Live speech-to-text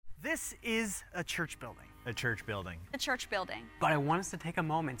This is a church building. A church building. A church building. But I want us to take a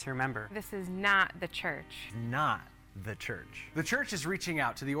moment to remember. This is not the church. Not the church. The church is reaching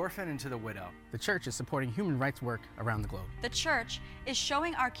out to the orphan and to the widow. The church is supporting human rights work around the globe. The church is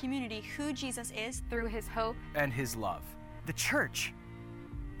showing our community who Jesus is Through his hope And his love. The church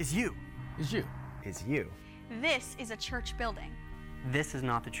is you. Is you. Is you. This is a church building. This is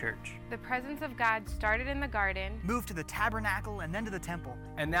not the church. The presence of God started in the garden, Moved to the tabernacle and then to the temple.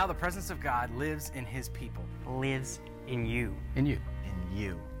 And now the presence of God lives in his people. Lives in you. In you. In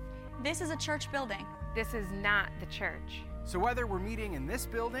you. This is a church building. This is not the church. So whether we're meeting in this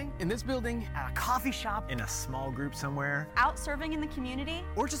building, At a coffee shop, In a small group somewhere. Out serving in the community.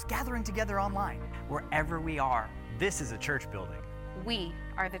 or just gathering together online. Wherever we are, This is a church building. We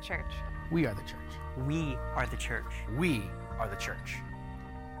are the church. We are the church. we are the church. we are the church.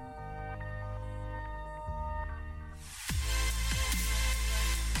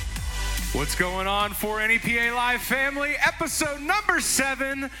 What's going on for NEPA Live family? Episode number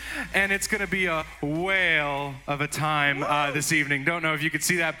 7, and it's going to be a whale of a time this evening. Don't know if you could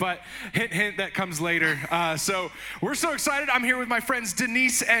see that, but hint, hint, that comes later. So we're so excited. I'm here with my friends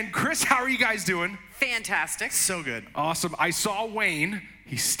Denise and Chris. How are you guys doing? Fantastic. So good. Awesome. I saw Wayne.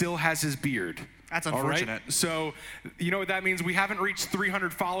 He still has his beard. That's All right? unfortunate. So, you know what that means? We haven't reached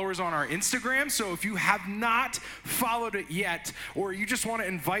 300 followers on our Instagram. So if you have not followed it yet, or you just want to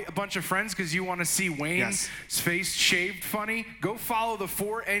invite a bunch of friends because you want to see Wayne's face shaved funny, go follow the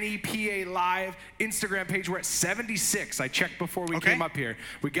 4NEPA Live Instagram page. We're at 76. I checked before we came up here.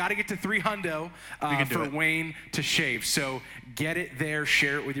 We got to get to 300 for Wayne to shave. So get it there.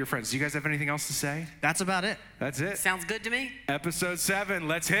 Share it with your friends. Do you guys have anything else to say? That's about it. That's it. Sounds good to me. Episode 7.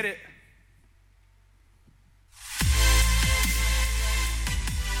 Let's hit it.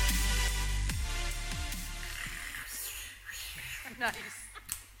 Nice.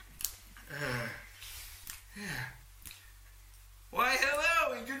 Why,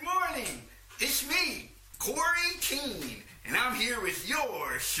 hello and good morning. It's me, Corey Teen, and I'm here with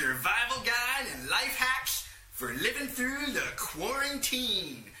your survival guide and life hacks for living through the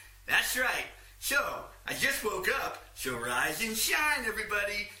quarantine. That's right. So, I just woke up, so rise and shine,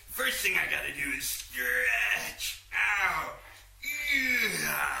 everybody. First thing I gotta do is stretch. Ow.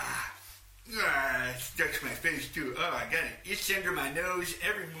 Yeah. Stretch my face too. Oh, I got it. Itch under my nose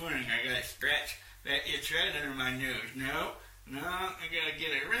every morning. I gotta scratch that itch right under my nose. No, I gotta get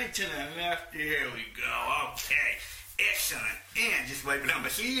it right to the left. There we go. Okay, excellent. And just wipe it on my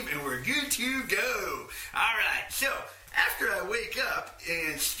sleeve, and we're good to go. All right. So after I wake up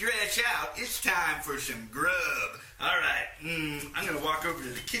and stretch out, it's time for some grub. All right. I'm gonna walk over to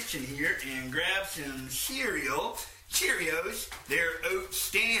the kitchen here and grab some cereal. Cheerios, they're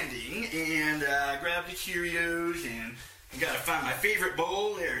outstanding, and grab the Cheerios, and I gotta find my favorite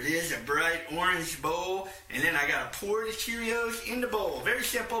bowl. There it is, a bright orange bowl, and then I gotta pour the Cheerios in the bowl. Very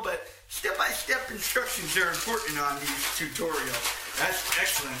simple, but step-by-step instructions are important on these tutorials. That's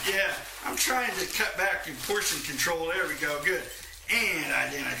excellent. Yeah, I'm trying to cut back in portion control. There we go, good.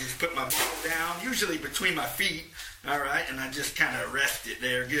 And then I just put my bowl down, usually between my feet. All right, and I just kind of rest it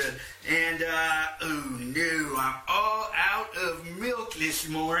there, good. And, oh no, I'm all out of milk this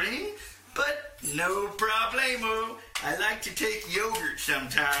morning, but no problemo. I like to take yogurt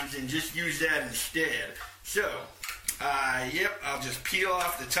sometimes and just use that instead. So, I'll just peel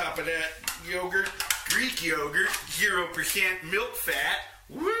off the top of that yogurt. Greek yogurt, 0% milk fat.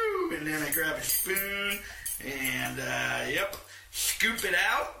 Woo! And then I grab a spoon and, scoop it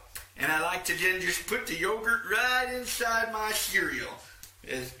out. And I like to then just put the yogurt right inside my cereal.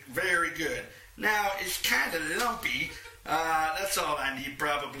 It's very good. Now, it's kind of lumpy. That's all I need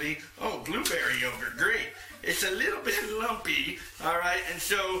probably. Oh, blueberry yogurt, great. It's a little bit lumpy, all right? And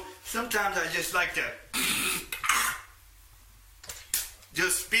so sometimes I just like to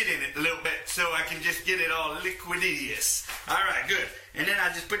just spit in it a little bit so I can just get it all liquidious. All right, good. And then I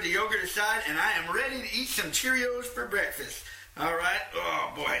just put the yogurt aside, and I am ready to eat some Cheerios for breakfast. All right.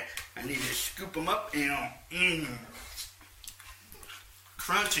 Oh, boy. I need to scoop them up and,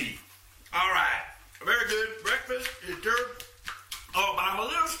 crunchy. All right. Very good. Breakfast is good. Oh, but I'm a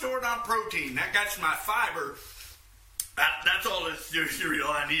little short on protein. That got my fiber. That's all the cereal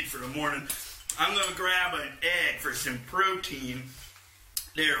I need for the morning. I'm going to grab an egg for some protein.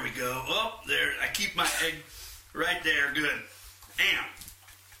 There we go. Oh, there. I keep my egg right there. Good. And,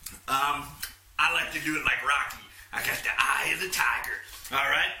 I like to do it like Rocky. I got the eye of the tiger, all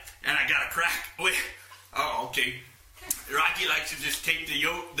right? And I got a crack. Wait. Oh, okay. Rocky likes to just take the egg.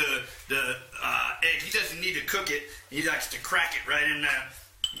 He doesn't need to cook it. He likes to crack it right in the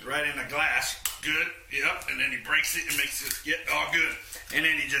glass. good. Yep. And then he breaks it and makes it get all good. And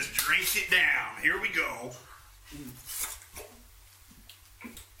then he just drinks it down. Here we go.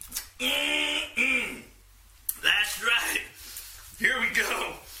 That's right. Here we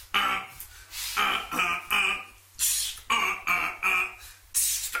go.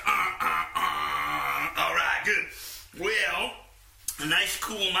 All right, good. Well, a nice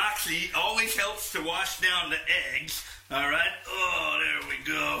cool Moxie always helps to wash down the eggs. All right. Oh, there we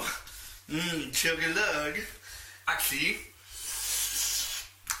go. Chug-a-lug. Moxie.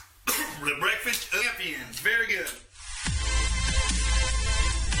 The breakfast champions. Very good.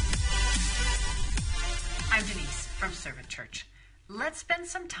 I'm Denise from Servant Church. Let's spend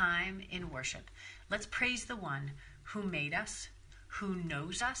some time in worship. Let's praise the one who made us, who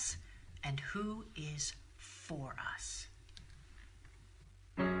knows us, and who is for us.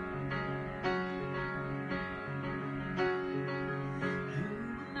 Who am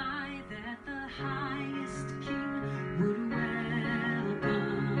I that the highest king would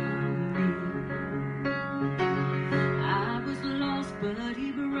welcome me? I was lost, but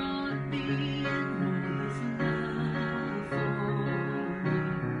he brought me in.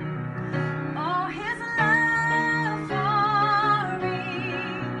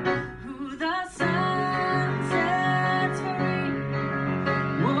 Sunset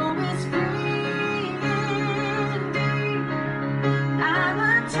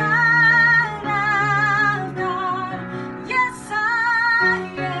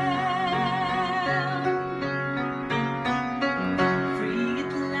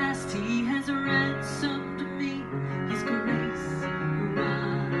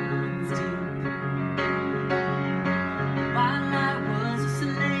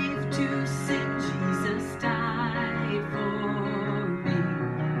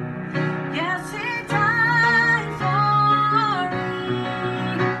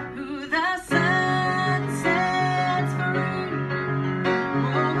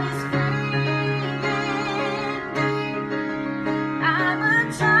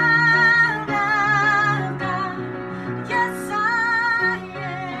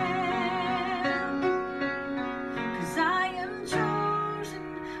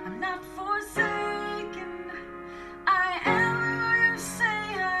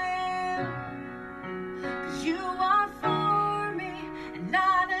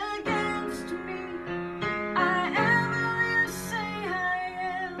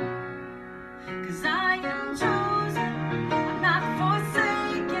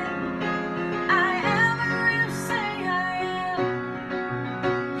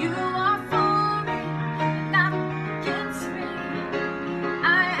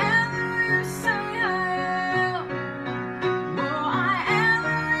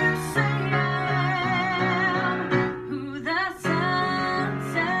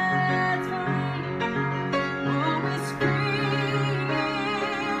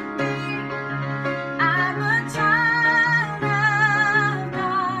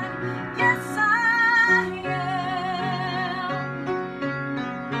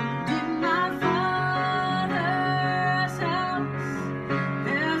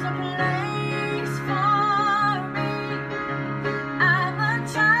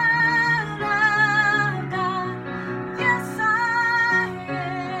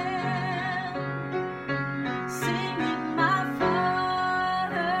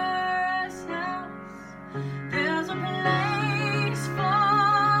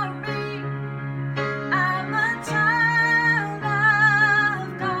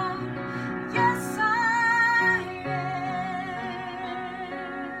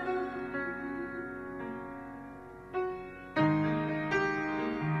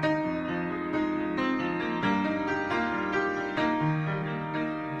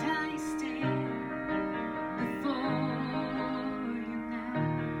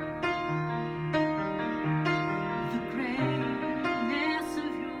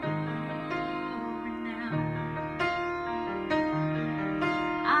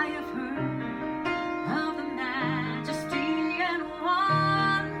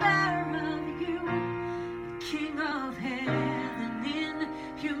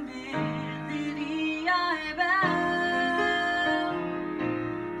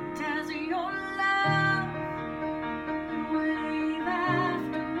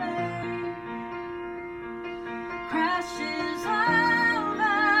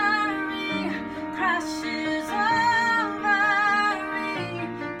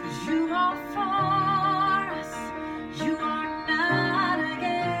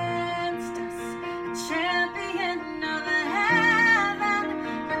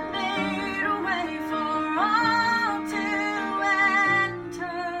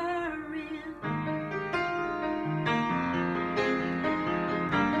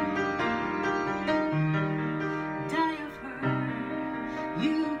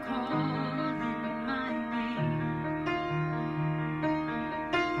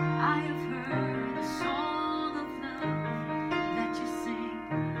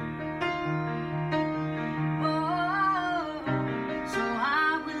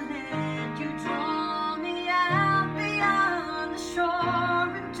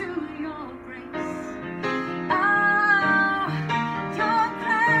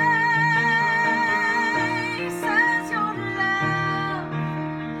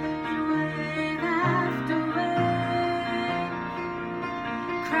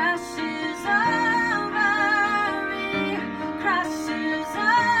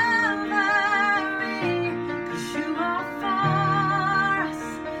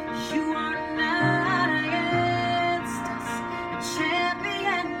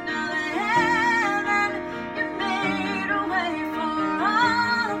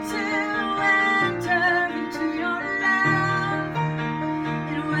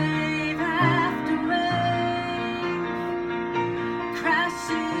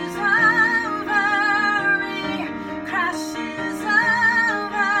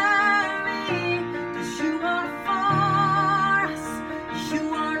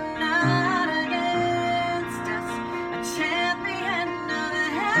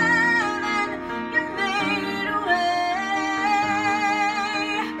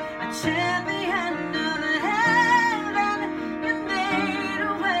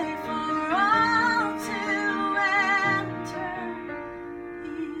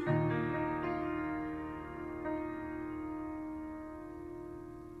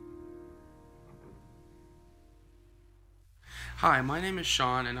Hi, my name is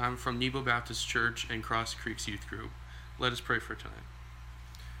Sean, and I'm from Nebo Baptist Church and Cross Creeks Youth Group. Let us pray for tonight.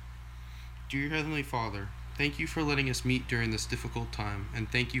 Dear Heavenly Father, thank you for letting us meet during this difficult time,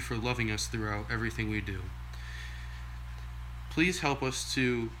 and thank you for loving us throughout everything we do. Please help us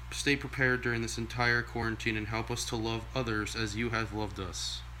to stay prepared during this entire quarantine and help us to love others as you have loved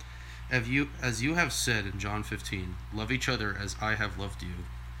us. As you have said in John 15, love each other as I have loved you.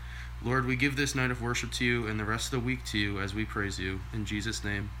 Lord, we give this night of worship to you and the rest of the week to you as we praise you. In Jesus'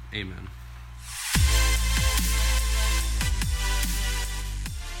 name, amen.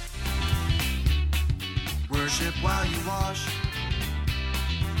 Worship while you wash.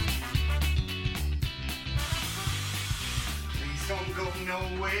 Please don't go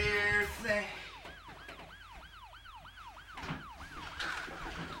nowhere.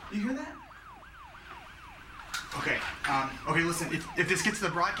 You hear that? Okay, listen, if this gets to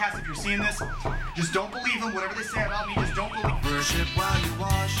the broadcast, if you're seeing this, just don't believe them. Whatever they say about me, just don't believe them. Worship while you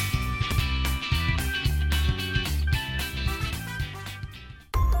wash.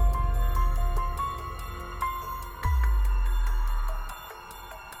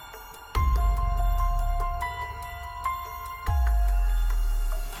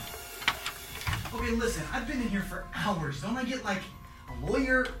 Okay, listen, I've been in here for hours. Don't I get like a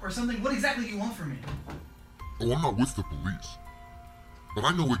lawyer or something? What exactly do you want from me? Oh, I'm not with the police. But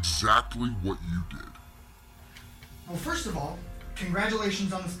I know exactly what you did. Well, first of all,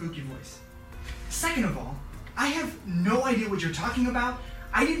 congratulations on the spooky voice. Second of all, I have no idea what you're talking about.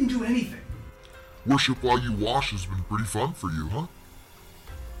 I didn't do anything. Worship while you wash has been pretty fun for you, huh?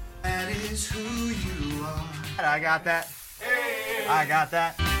 That is who you are. I got that. Hey. I got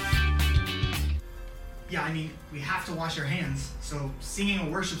that. Yeah, I mean, we have to wash our hands, so singing a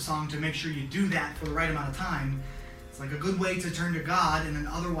worship song to make sure you do that for the right amount of time, it's like a good way to turn to God in an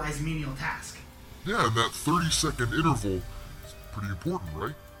otherwise menial task. Yeah, and that 30-second interval is pretty important,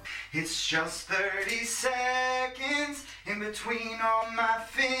 right? It's just 30 seconds in between all my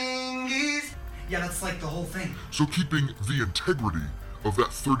fingers. Yeah, that's like the whole thing. So keeping the integrity of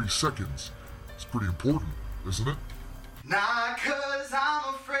that 30 seconds is pretty important, isn't it? Not 'cause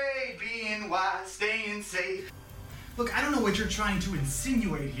I'm afraid, being wise, staying safe. Look, I don't know what you're trying to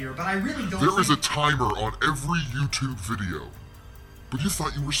insinuate here, but I really don't There is a timer on every YouTube video. But you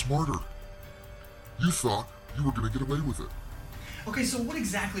thought you were smarter. You thought you were going to get away with it. Okay, so what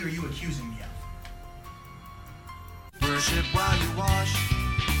exactly are you accusing me of? Worship while you wash.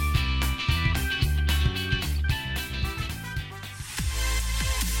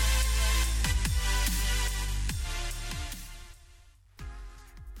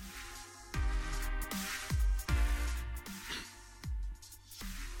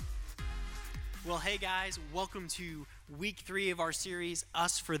 Well, hey guys, welcome to week 3 of our series,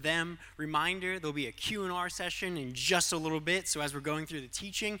 Us for Them. Reminder, there'll be a Q&R session in just a little bit, so as we're going through the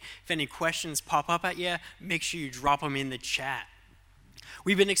teaching, if any questions pop up at you, make sure you drop them in the chat.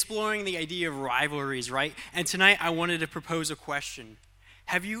 We've been exploring the idea of rivalries, right? And tonight I wanted to propose a question.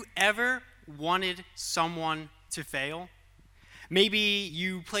 Have you ever wanted someone to fail? Maybe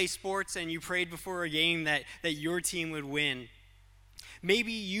you play sports and you prayed before a game that your team would win.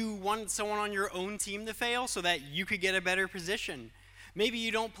 Maybe you wanted someone on your own team to fail so that you could get a better position. Maybe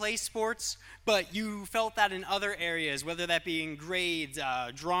you don't play sports, but you felt that in other areas, whether that be in grades,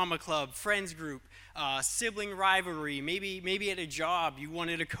 drama club, friends group, sibling rivalry, maybe at a job you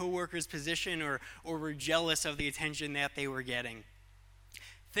wanted a coworker's position or were jealous of the attention that they were getting.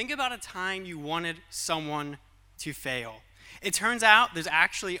 Think about a time you wanted someone to fail. It turns out there's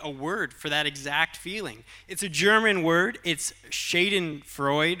actually a word for that exact feeling. It's a German word. It's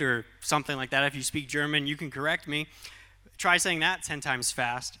Schadenfreude or something like that. If you speak German, you can correct me. Try saying that 10 times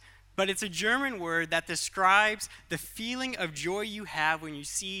fast. But it's a German word that describes the feeling of joy you have when you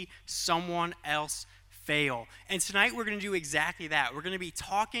see someone else fail. And tonight we're going to do exactly that. We're going to be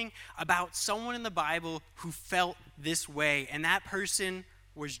talking about someone in the Bible who felt this way, and that person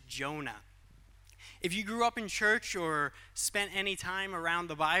was Jonah. If you grew up in church or spent any time around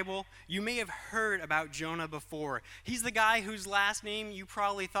the Bible, you may have heard about Jonah before. He's the guy whose last name you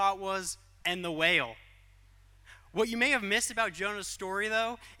probably thought was "and the whale." What you may have missed about Jonah's story,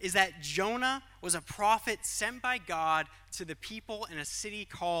 though, is that Jonah was a prophet sent by God to the people in a city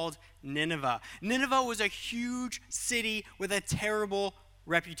called Nineveh. Nineveh was a huge city with a terrible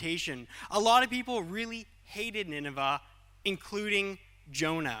reputation. A lot of people really hated Nineveh, including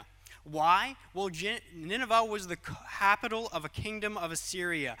Jonah. Why? Well, Nineveh was the capital of a kingdom of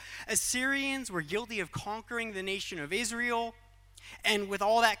Assyria. Assyrians were guilty of conquering the nation of Israel, and with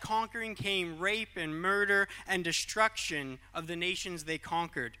all that conquering came rape and murder and destruction of the nations they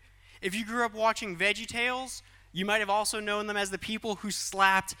conquered. If you grew up watching VeggieTales, You might have also known them as the people who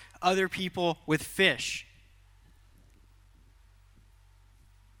slapped other people with fish.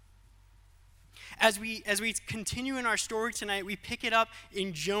 As we continue in our story tonight, we pick it up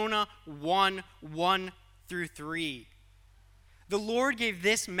in Jonah 1:1-3. The Lord gave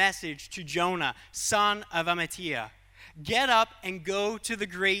this message to Jonah, son of Amittai. Get up and go to the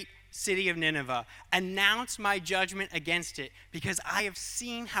great city of Nineveh. Announce my judgment against it, because I have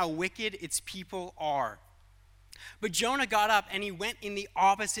seen how wicked its people are. But Jonah got up and he went in the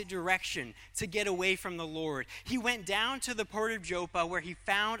opposite direction to get away from the Lord. He went down to the port of Joppa, where he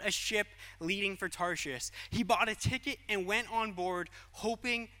found a ship leading for Tarshish. He bought a ticket and went on board,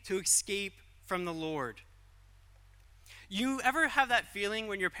 hoping to escape from the Lord. You ever have that feeling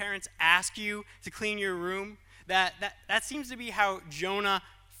when your parents ask you to clean your room? That seems to be how Jonah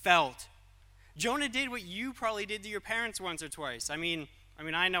felt. Jonah did what you probably did to your parents once or twice. I mean,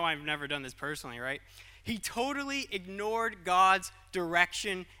 I know I've never done this personally, right? He totally ignored God's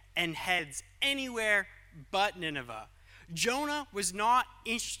direction and heads anywhere but Nineveh. Jonah was not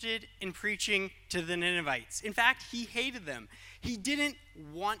interested in preaching to the Ninevites. In fact, he hated them. He didn't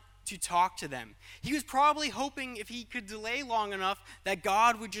want to talk to them. He was probably hoping if he could delay long enough that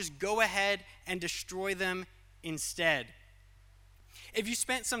God would just go ahead and destroy them instead. If you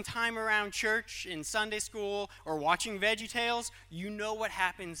spent some time around church, in Sunday school, or watching VeggieTales, you know what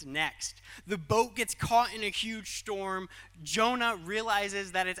happens next. The boat gets caught in a huge storm. Jonah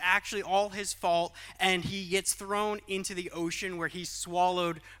realizes that it's actually all his fault, and he gets thrown into the ocean, where he's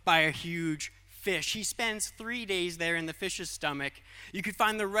swallowed by a huge fish. He spends 3 days there in the fish's stomach. You could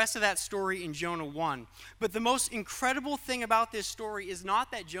find the rest of that story in Jonah 1. But the most incredible thing about this story is not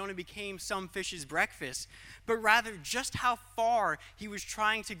that Jonah became some fish's breakfast, but rather just how far he was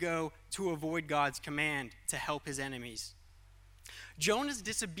trying to go to avoid God's command to help his enemies. Jonah's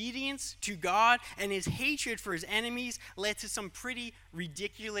disobedience to God and his hatred for his enemies led to some pretty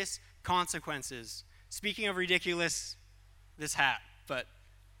ridiculous consequences. Speaking of ridiculous, this hat, but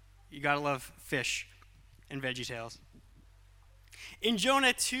you gotta love fish and VeggieTales. In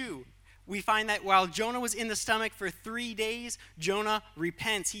Jonah 2, we find that while Jonah was in the stomach for 3 days, Jonah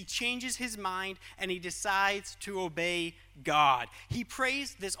repents. He changes his mind and he decides to obey God. He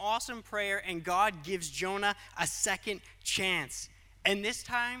prays this awesome prayer, and God gives Jonah a second chance. And this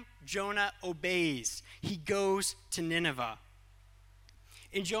time, Jonah obeys. He goes to Nineveh.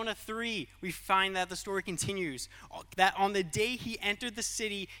 In Jonah 3, we find that the story continues, that on the day he entered the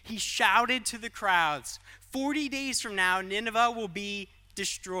city, he shouted to the crowds, 40 days from now, Nineveh will be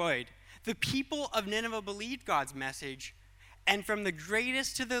destroyed. The people of Nineveh believed God's message, and from the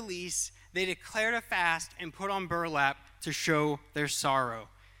greatest to the least, they declared a fast and put on burlap to show their sorrow.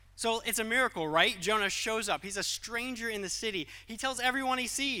 So it's a miracle, right? Jonah shows up. He's a stranger in the city. He tells everyone he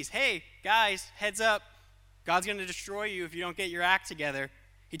sees, hey, guys, heads up. God's going to destroy you if you don't get your act together.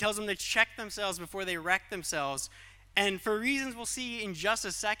 He tells them to check themselves before they wreck themselves. And for reasons we'll see in just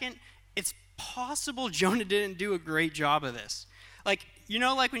a second, it's possible Jonah didn't do a great job of this. Like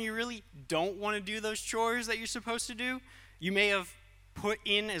when you really don't want to do those chores that you're supposed to do, you may have put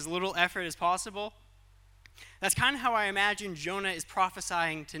in as little effort as possible. That's kind of how I imagine Jonah is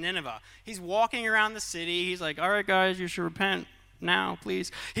prophesying to Nineveh. He's walking around the city. He's like, all right, guys, you should repent now,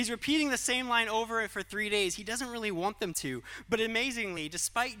 please. He's repeating the same line over for 3 days. He doesn't really want them to. But amazingly,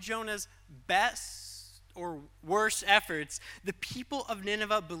 despite Jonah's best or worst efforts, the people of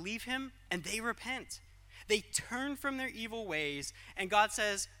Nineveh believe him and they repent. They turn from their evil ways, and God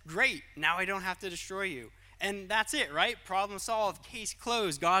says, great, now I don't have to destroy you. And that's it, right? Problem solved, case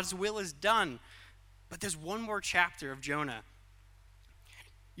closed, God's will is done. But there's one more chapter of Jonah.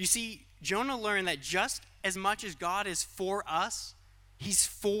 You see, Jonah learned that just as much as God is for us, he's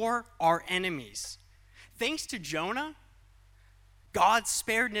for our enemies. Thanks to Jonah, God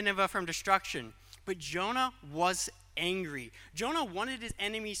spared Nineveh from destruction, but Jonah was angry. Jonah wanted his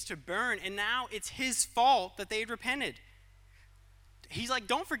enemies to burn, and now it's his fault that they had repented. He's like,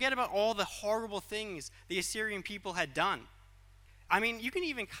 don't forget about all the horrible things the Assyrian people had done. I mean, you can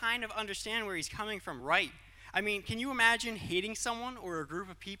even kind of understand where he's coming from, right? I mean, can you imagine hating someone or a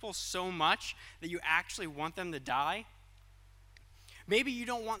group of people so much that you actually want them to die? Maybe you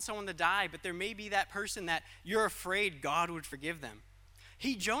don't want someone to die, but there may be that person that you're afraid God would forgive them.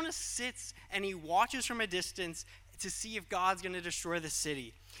 Jonah sits and he watches from a distance to see if God's going to destroy the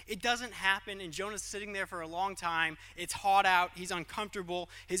city. It doesn't happen, and Jonah's sitting there for a long time. It's hot out. He's uncomfortable.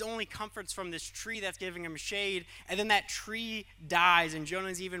 His only comfort's from this tree that's giving him shade, and then that tree dies, and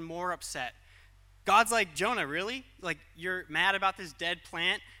Jonah's even more upset. God's like, Jonah, really? Like, you're mad about this dead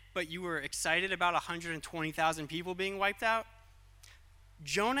plant, but you were excited about 120,000 people being wiped out?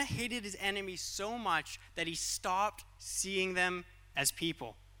 Jonah hated his enemies so much that he stopped seeing them as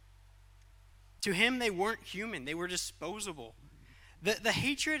people. To him, they weren't human. They were disposable. The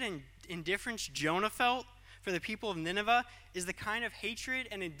hatred and indifference Jonah felt for the people of Nineveh is the kind of hatred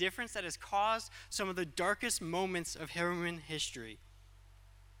and indifference that has caused some of the darkest moments of human history.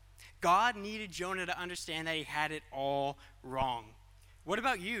 God needed Jonah to understand that he had it all wrong. What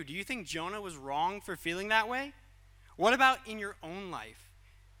about you? Do you think Jonah was wrong for feeling that way? What about in your own life?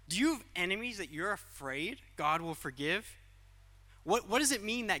 Do you have enemies that you're afraid God will forgive? What does it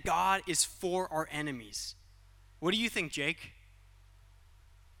mean that God is for our enemies? What do you think, Jake?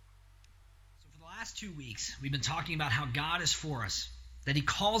 So for the last 2 weeks, we've been talking about how God is for us, that he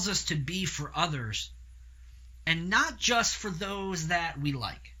calls us to be for others, and not just for those that we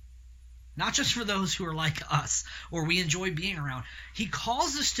like. Not just for those who are like us or we enjoy being around. He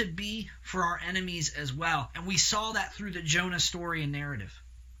calls us to be for our enemies as well. And we saw that through the Jonah story and narrative.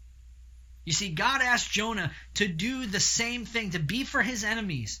 You see, God asked Jonah to do the same thing, to be for his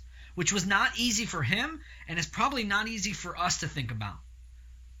enemies, which was not easy for him and is probably not easy for us to think about.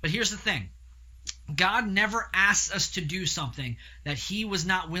 But here's the thing. God never asks us to do something that he was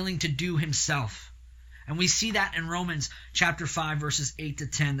not willing to do himself. And we see that in Romans chapter 5, verses 8 to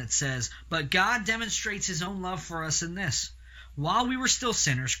 10 that says, "But God demonstrates his own love for us in this. While we were still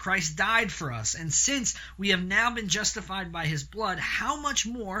sinners, Christ died for us. And since we have now been justified by his blood, how much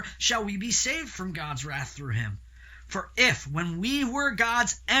more shall we be saved from God's wrath through him? For if, when we were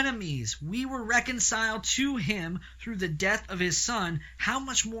God's enemies, we were reconciled to him through the death of his Son, how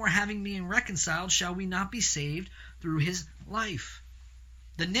much more, having been reconciled, shall we not be saved through his life?"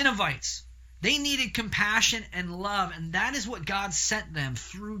 The Ninevites, they needed compassion and love, and that is what God sent them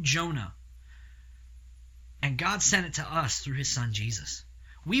through Jonah. And God sent it to us through his Son Jesus.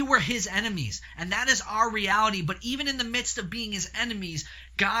 We were his enemies, and that is our reality. But even in the midst of being his enemies,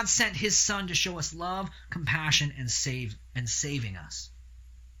 God sent his Son to show us love, compassion, and saving us.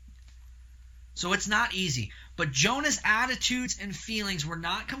 So it's not easy. But Jonah's attitudes and feelings were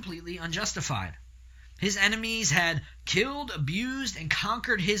not completely unjustified. His enemies had killed, abused, and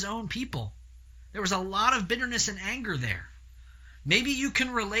conquered his own people. There was a lot of bitterness and anger there. Maybe you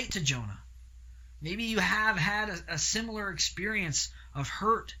can relate to Jonah. Maybe you have had a similar experience of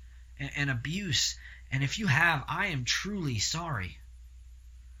hurt and abuse. And if you have, I am truly sorry.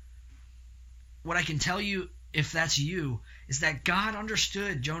 What I can tell you, if that's you, is that God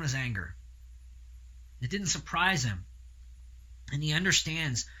understood Jonah's anger. It didn't surprise him. And he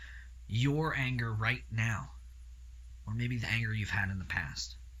understands your anger right now. Or maybe the anger you've had in the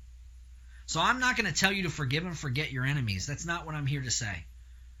past. So I'm not going to tell you to forgive and forget your enemies. That's not what I'm here to say.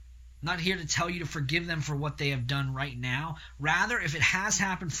 I'm not here to tell you to forgive them for what they have done right now. Rather, if it has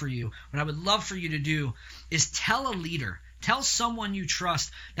happened for you, what I would love for you to do is tell a leader, tell someone you trust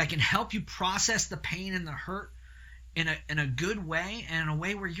that can help you process the pain and the hurt in a good way and in a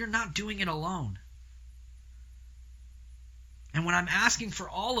way where you're not doing it alone. And what I'm asking for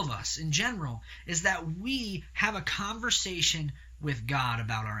all of us in general is that we have a conversation with God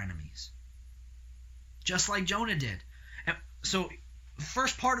about our enemies. Just like Jonah did. And so the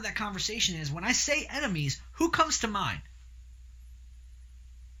first part of that conversation is, when I say enemies, who comes to mind?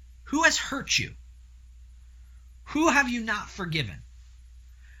 Who has hurt you? Who have you not forgiven?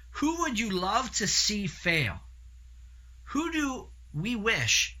 Who would you love to see fail? Who do we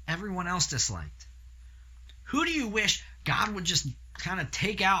wish everyone else disliked? Who do you wish God would just kind of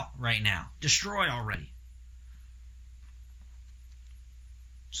take out right now, destroy already?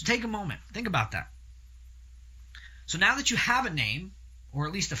 So take a moment, think about that. So now that you have a name, or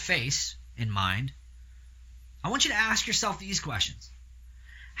at least a face in mind, I want you to ask yourself these questions.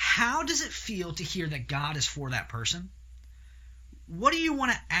 How does it feel to hear that God is for that person? What do you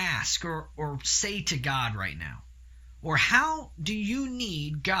want to ask or say to God right now? Or how do you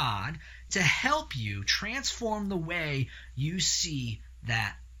need God to help you transform the way you see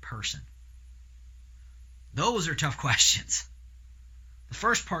that person? Those are tough questions. The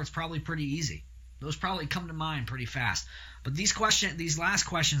first part's probably pretty easy. Those probably come to mind pretty fast. But these last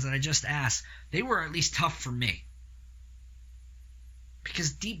questions that I just asked, they were at least tough for me.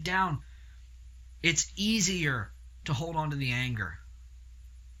 Because deep down, it's easier to hold on to the anger.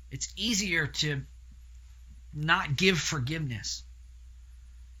 It's easier to not give forgiveness.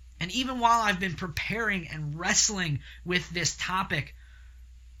 And even while I've been preparing and wrestling with this topic,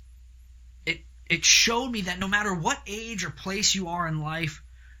 it showed me that no matter what age or place you are in life,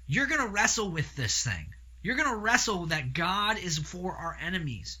 you're going to wrestle with this thing. You're going to wrestle that God is for our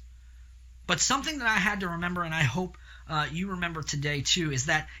enemies. But something that I had to remember, and I hope you remember today too, is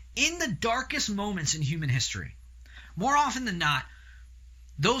that in the darkest moments in human history, more often than not,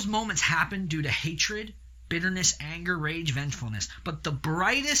 Those moments happen due to hatred, bitterness, anger, rage, vengefulness. But the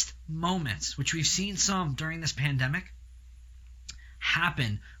brightest moments, which we've seen some during this pandemic,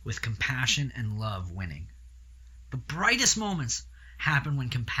 happen with compassion and love winning. The brightest moments happen when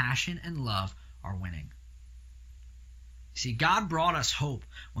compassion and love are winning. See, God brought us hope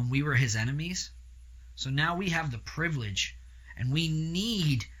when we were his enemies. So now we have the privilege, and we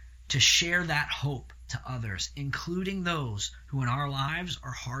need to share that hope to others, including those who in our lives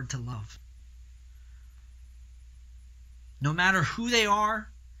are hard to love. No matter who they are,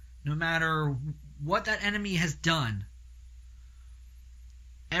 no matter what that enemy has done,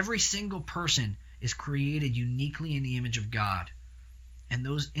 every single person is created uniquely in the image of God, and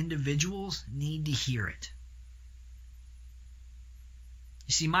those individuals need to hear it.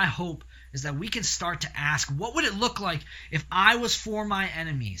 You see, my hope is that we can start to ask, what would it look like if I was for my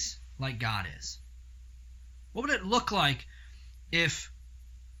enemies like God is? What would it look like if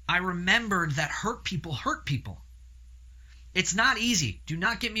I remembered that hurt people hurt people? It's not easy, do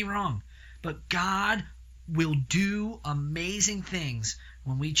not get me wrong, but God will do amazing things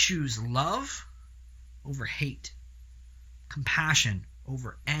when we choose love over hate, compassion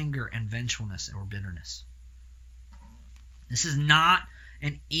over anger and vengefulness or bitterness. This is not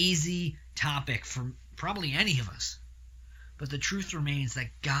an easy topic for probably any of us, but the truth remains that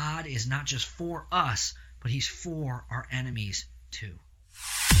God is not just for us, but he's for our enemies too.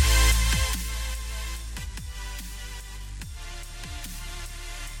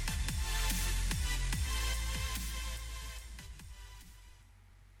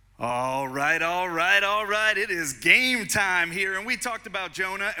 All right. It is game time here. And we talked about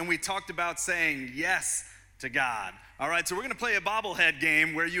Jonah, and we talked about saying yes to God. All right, so we're going to play a bobblehead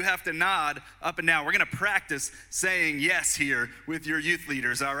game where you have to nod up and down. We're going to practice saying yes here with your youth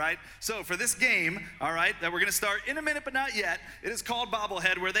leaders, all right? So for this game, all right, that we're going to start in a minute but not yet, it is called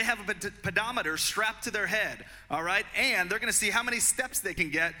bobblehead, where they have a pedometer strapped to their head, all right? And they're going to see how many steps they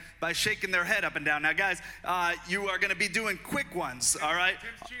can get by shaking their head up and down. Now, guys, you are going to be doing quick ones, all right?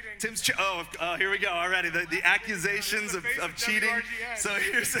 Tim's cheating. Here we go already. The accusations of cheating. So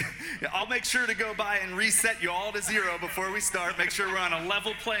I'll make sure to go by and reset you all to 0 before we start. Make sure we're on a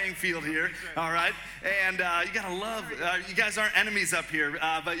level playing field here, all right? And you gotta love. You guys aren't enemies up here,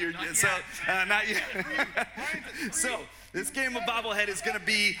 but you're not yet. So this game of bobblehead is going to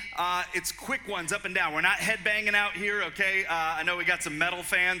be, it's quick ones up and down. We're not headbanging out here, okay? I know we got some metal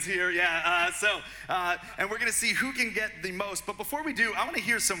fans here, yeah. And we're going to see who can get the most. But before we do, I want to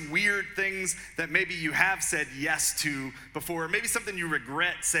hear some weird things that maybe you have said yes to before. Maybe something you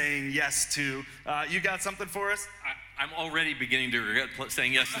regret saying yes to. You got something for us? I'm already beginning to regret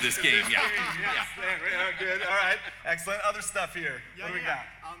saying yes to this game, yeah. Yes, good, all right. Excellent. Other stuff here. What do we got?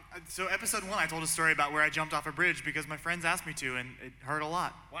 So episode 1, I told a story about where I jumped off a bridge because my friends asked me to, and it hurt a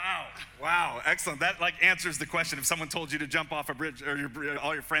lot. Wow, excellent. That answers the question. If someone told you to jump off a bridge, or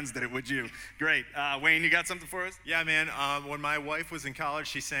all your friends did it, would you? Great. Wayne, you got something for us? Yeah, man. When my wife was in college,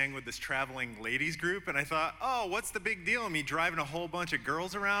 she sang with this traveling ladies group, and I thought, oh, what's the big deal? Me driving a whole bunch of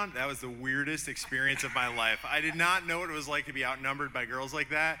girls around? That was the weirdest experience of my life. I did not know what it was like to be outnumbered by girls like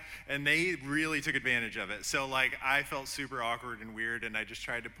that, and they really took advantage of it. So, I felt super awkward and weird, and I just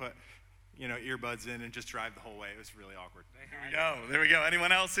tried to put earbuds in and just drive the whole way. It was really awkward. There we go.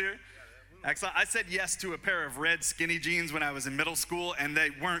 Anyone else here? Excellent. I said yes to a pair of red skinny jeans when I was in middle school, and they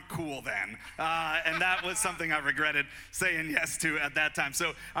weren't cool then. And that was something I regretted saying yes to at that time.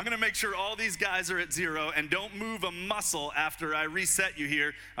 So I'm going to make sure all these guys are at 0, and don't move a muscle after I reset you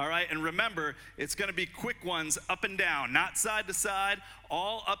here. All right? And remember, it's going to be quick ones up and down, not side to side,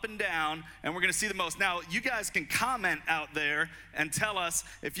 all up and down, and we're going to see the most. Now, you guys can comment out there and tell us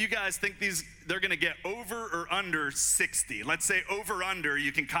if you guys think they're going to get over or under 60. Let's say over under.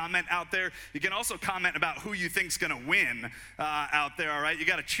 You can comment out there. You can also comment about who you think's going to win out there, all right? You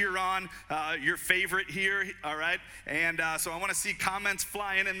got to cheer on your favorite here, all right? And so I want to see comments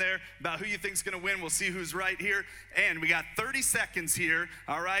flying in there about who you think's going to win. We'll see who's right here. And we got 30 seconds here,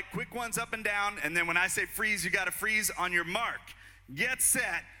 all right? Quick ones up and down, and then when I say freeze, you got to freeze on your mark. Get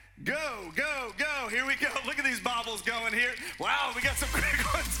set. Go. Here we go. Look at these bobbles going here. Wow, we got some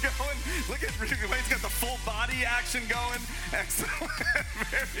quick ones going. Look at Wayne's got the full body action going. Excellent.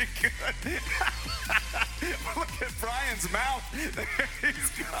 Very good. Look at Brian's mouth. He's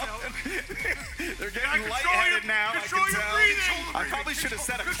coming. They're getting lightheaded now. Control your breathing. I probably should have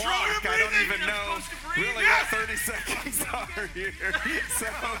set a clock. I don't even know really what 30 seconds are here. So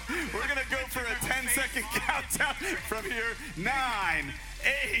we're going to go for a 10-second countdown from here. 9,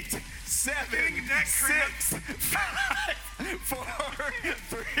 8, 7, 6, 5, 4,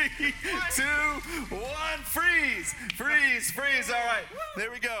 3, 2, 1. Freeze. Freeze. Freeze. All right.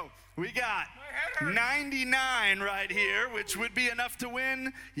 There we go. We got 99 right here, which would be enough to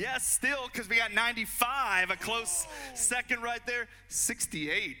win. Yes, still, because we got 95, a close second right there.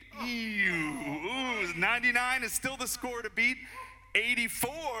 68. Ooh, 99 is still the score to beat.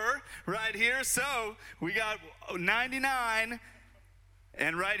 84 right here. So we got 99.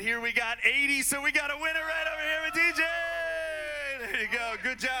 And right here we got 80, so we got a winner right over here with DJ. There you go.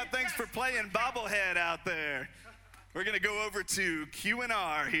 Good job. Thanks for playing bobblehead out there. We're going to go over to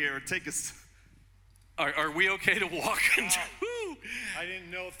Q&R here. Take us. Are we okay to walk? I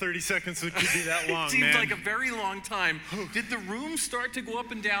didn't know 30 seconds could be that long, It seems man. like a very long time. Did the room start to go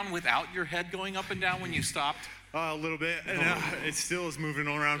up and down without your head going up and down when you stopped? A little bit. And, it still is moving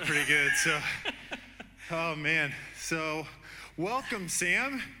around pretty good. So, oh, man. So, welcome,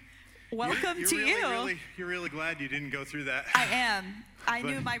 Sam. Welcome to you. You're really glad you didn't go through that. I am. I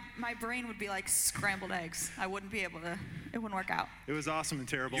knew my brain would be like scrambled eggs. I wouldn't be able to, it wouldn't work out. It was awesome and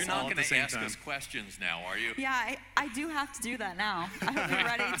terrible You're all not at going the to same ask time. us questions now, are you? Yeah, I do have to do that now. I hope you're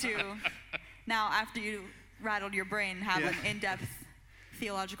ready to, now after you rattled your brain, have an in-depth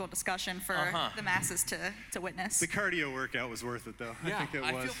theological discussion for the masses to witness. The cardio workout was worth it, though. Yeah, I think it was.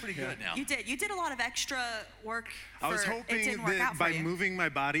 I feel pretty good now. You did a lot of extra work. I was it hoping didn't work out that for by you. moving my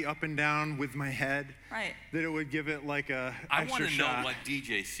body up and down with my head, Right. that it would give it like a I extra want to shot. know what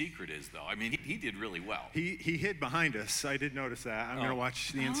DJ's secret is, though. I mean, he did really well. He hid behind us. I did notice that. I'm gonna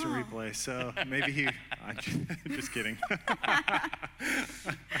watch the instant replay. So maybe I'm just kidding.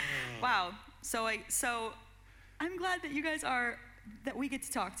 Wow. So I'm glad that you guys that we get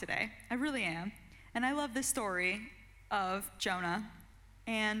to talk today. I really am. And I love this story of Jonah.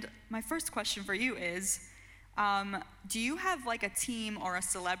 And my first question for you is, do you have like a team or a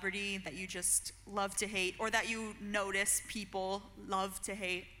celebrity that you just love to hate, or that you notice people love to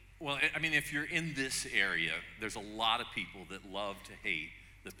hate? Well, I mean, if you're in this area, there's a lot of people that love to hate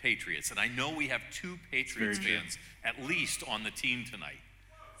the Patriots. And I know we have 2 Patriots Very true. fans, at least, on the team tonight.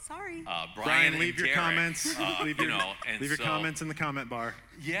 Sorry. Brian, leave and your Derek, comments. leave your and so- comments in the comment bar.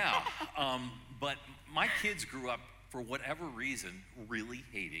 Yeah, but my kids grew up, for whatever reason, really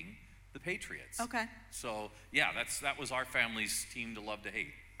hating the Patriots. Okay. So, yeah, that was our family's team to love to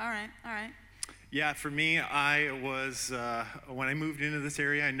hate. All right. Yeah, for me, I was, when I moved into this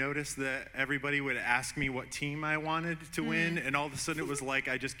area, I noticed that everybody would ask me what team I wanted to win, and all of a sudden it was like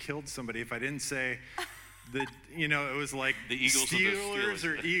I just killed somebody if I didn't say it was like the Eagles Steelers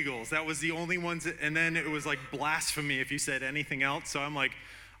or Eagles. That was the only ones, and then it was like blasphemy if you said anything else. So I'm like,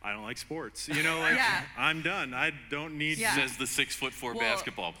 I don't like sports. I'm done. I don't need. Says the 6'4"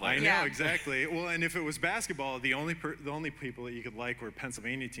 basketball player. I know exactly. Well, and if it was basketball, the only people that you could like were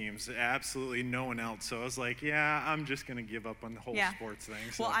Pennsylvania teams. Absolutely no one else. So I was like, yeah, I'm just gonna give up on the whole sports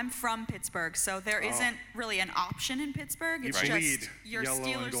thing. So. Well, I'm from Pittsburgh, so there isn't really an option in Pittsburgh. It's Right. just you're Yellow and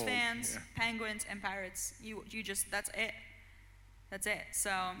Steelers gold. fans, Yeah. Penguins, and Pirates. You just that's it. That's it.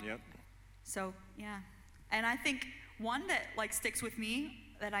 So. Yep. So yeah, and I think one that like sticks with me,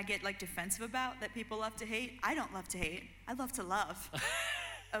 that I get like defensive about, that people love to hate. I don't love to hate. I love to love.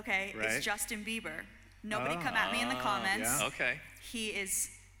 Okay, Right. It's Justin Bieber. Nobody come at me in the comments. Yeah. Okay. He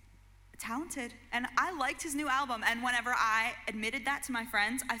is talented, and I liked his new album. And whenever I admitted that to my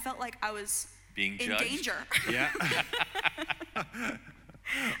friends, I felt like I was Being in judged? danger. Yeah.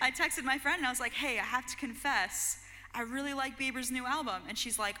 I texted my friend and I was like, "Hey, I have to confess, I really like Bieber's new album." And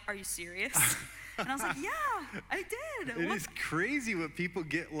she's like, "Are you serious?" And I was like, "Yeah, I did." It is crazy what people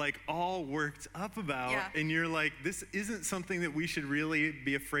get like all worked up about, Yeah. and you're like, this isn't something that we should really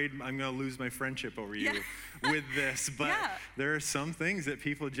be afraid I'm going to lose my friendship over you with this. But Yeah. there are some things that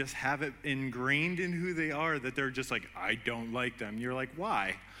people just have it ingrained in who they are, that they're just like, I don't like them. You're like,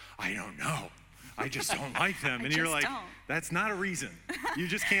 why? I don't know. I just don't like them. And you're just like, don't. that's not a reason. You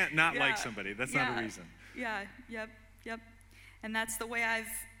just can't not like somebody. That's not a reason. Yeah, yep. And that's the way I've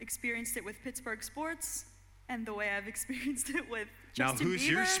experienced it with Pittsburgh sports, and the way I've experienced it with Justin Now, who's Bieber.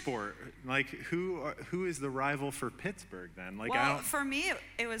 your sport? Like, who is the rival for Pittsburgh then? Like, Well, for me,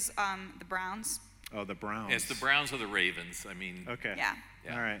 it was the Browns. Oh, the Browns. It's the Browns or the Ravens. I mean. Okay. Yeah.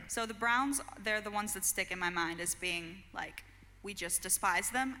 All right. So the Browns, they're the ones that stick in my mind as being like, we just despise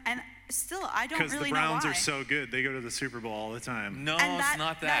them. And still, I don't Because really the know Browns why. are so good, they go to the Super Bowl all the time. No, And it's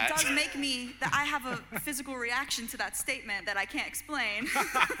not that. That does make me, that I have a physical reaction to that statement that I can't explain.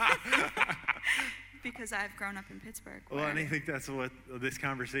 Because I've grown up in Pittsburgh. Well, and I where- think that's what this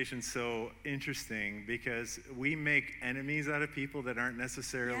conversation's so interesting, because we make enemies out of people that aren't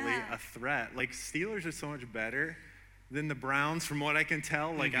necessarily Yeah. a threat. Like, Steelers are so much better than the Browns, from what I can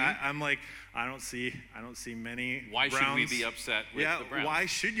tell. Like I'm like, I don't see many. Why Browns. should we be upset with the Browns? Why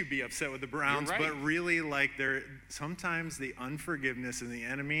should you be upset with the Browns? You're right. But really, like, sometimes the unforgiveness and the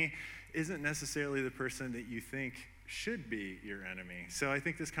enemy isn't necessarily the person that you think should be your enemy. So I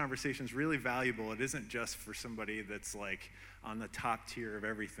think this conversation is really valuable. It isn't just for somebody that's like on the top tier of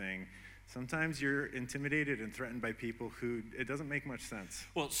everything. Sometimes you're intimidated and threatened by people who it doesn't make much sense.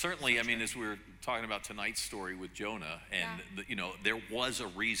 Well, certainly, I mean, as we were talking about tonight's story with Jonah, and there was a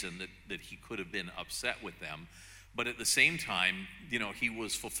reason that he could have been upset with them, but at the same time, he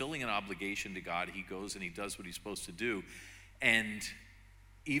was fulfilling an obligation to God. He goes and he does what he's supposed to do, and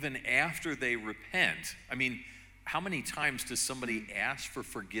even after they repent, I mean, how many times does somebody ask for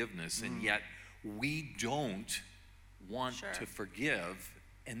forgiveness, and yet we don't want to forgive?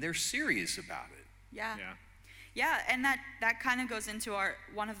 And they're serious about it. Yeah, and that kind of goes into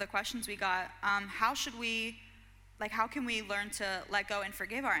one of the questions we got. How can we learn to let go and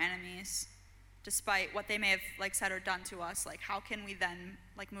forgive our enemies, despite what they may have said or done to us? Like, how can we then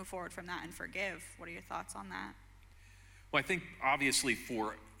move forward from that and forgive? What are your thoughts on that? Well, I think obviously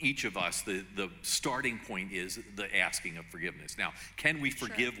for each of us, the starting point is the asking of forgiveness. Now, can we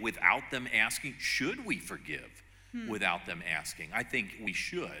forgive without them asking? Should we forgive without them asking? I think we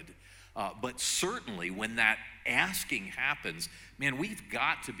should. But certainly when that asking happens, man, we've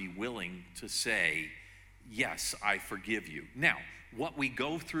got to be willing to say, yes, I forgive you. Now, what we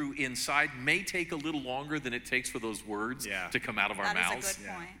go through inside may take a little longer than it takes for those words to come out of our mouths. That's a good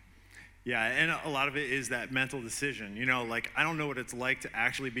point. Yeah, and a lot of it is that mental decision. I don't know what it's like to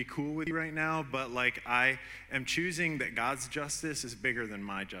actually be cool with you right now, but I am choosing that God's justice is bigger than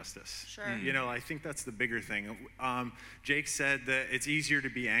my justice. Sure. I think that's the bigger thing. Jake said that it's easier to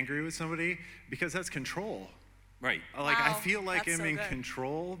be angry with somebody because that's control. Right. I feel like I'm in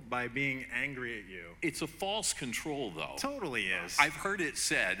control by being angry at you. It's a false control, though. Totally is. I've heard it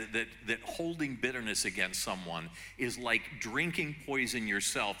said that holding bitterness against someone is like drinking poison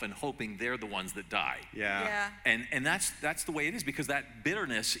yourself and hoping they're the ones that die. Yeah. And that's the way it is, because that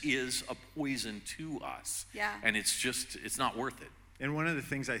bitterness is a poison to us. Yeah. And it's not worth it. And one of the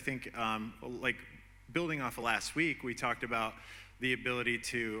things I think, building off of last week, we talked about the ability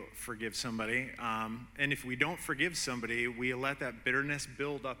to forgive somebody. And if we don't forgive somebody, we let that bitterness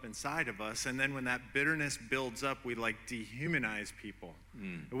build up inside of us. And then when that bitterness builds up, we dehumanize people.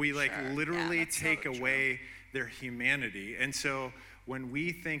 We literally take away their humanity. And so when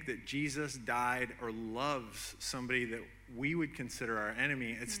we think that Jesus died or loves somebody that we would consider our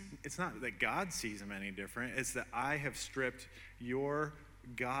enemy, it's not that God sees them any different. It's that I have stripped your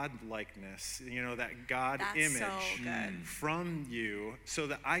God-likeness, that God image from you, so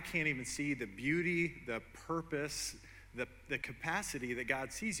that I can't even see the beauty, the purpose, the capacity that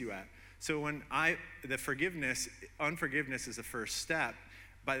God sees you at. So when unforgiveness is the first step.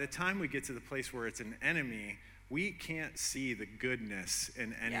 By the time we get to the place where it's an enemy, we can't see the goodness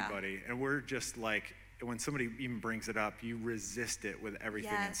in anybody. And we're just when somebody even brings it up, you resist it with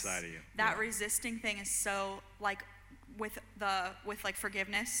everything inside of you. That resisting thing is so with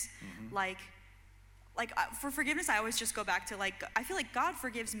forgiveness, for forgiveness, I always just go back to I feel like God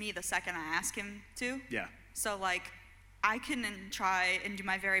forgives me the second I ask him to. Yeah. So I can try and do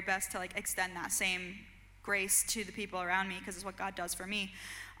my very best to extend that same grace to the people around me, because it's what God does for me.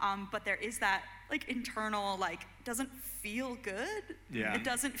 But there is that internal doesn't feel good. Yeah. It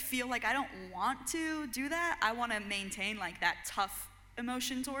doesn't feel like I don't want to do that. I want to maintain that tough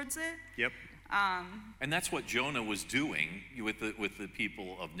emotion towards it. Yep. And that's what Jonah was doing with the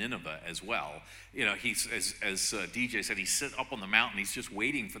people of Nineveh as well. He's as DJ said, he's sit up on the mountain. He's just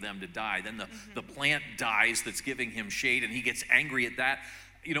waiting for them to die. Then the plant dies that's giving him shade, and he gets angry at that.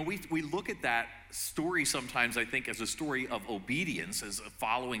 We look at that story sometimes, I think, as a story of obedience, as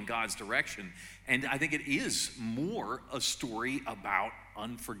following God's direction. And I think it is more a story about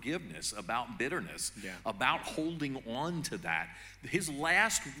unforgiveness, about bitterness, about holding on to that. His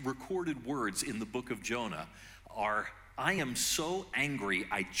last recorded words in the book of Jonah are, "I am so angry,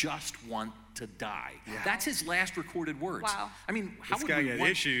 I just want to die." Yeah. That's his last recorded words. Wow. I mean, how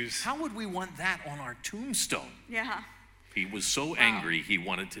would we want that on our tombstone? Yeah. He was so angry, he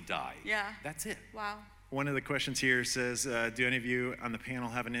wanted to die. Yeah. That's it. Wow. One of the questions here says, do any of you on the panel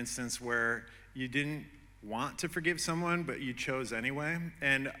have an instance where you didn't want to forgive someone, but you chose anyway?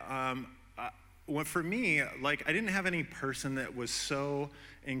 And for me, I didn't have any person that was so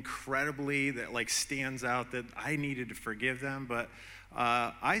incredibly that stands out that I needed to forgive them, but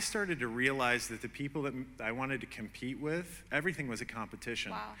I started to realize that the people that I wanted to compete with, everything was a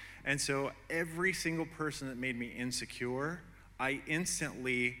competition. Wow. And so every single person that made me insecure, I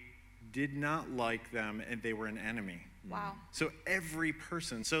instantly did not like them, and they were an enemy. Wow. So every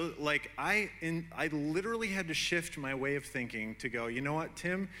person. So like I literally had to shift my way of thinking to go, you know what,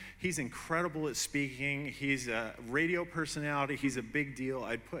 Tim, he's incredible at speaking. He's a radio personality. He's a big deal.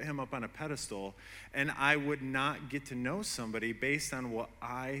 I'd put him up on a pedestal, and I would not get to know somebody based on what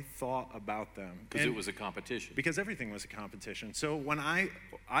I thought about them. Because it was a competition. Because everything was a competition. So when I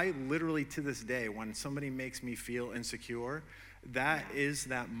literally to this day, when somebody makes me feel insecure, that is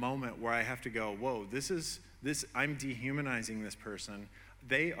that moment where I have to go, whoa, I'm dehumanizing this person.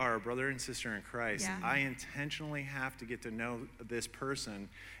 They are a brother and sister in Christ. Yeah. I intentionally have to get to know this person,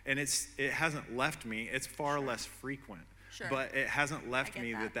 and it hasn't left me. It's far less frequent. Sure. But it hasn't left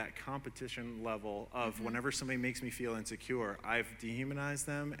me that. that competition level of whenever somebody makes me feel insecure, I've dehumanized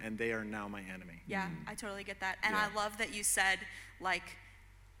them, and they are now my enemy. Yeah, I totally get that. And Yeah. I love that you said, like,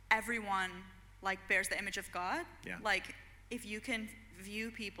 everyone, like, bears the image of God. Yeah. Like, if you can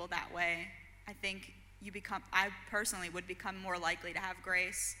view people that way, I think I personally would become more likely to have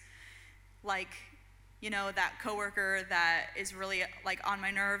grace. Like, you know, that coworker that is really, like, on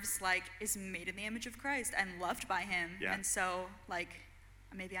my nerves, like, is made in the image of Christ and loved by him. Yeah. And so, like,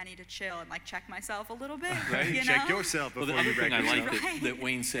 maybe I need to chill and, like, check myself a little bit. Right? You know? Check yourself before Well, the other you wreck thing I like yourself. that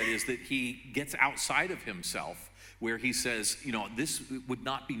Wayne said is that he gets outside of himself, where he says, you know, this would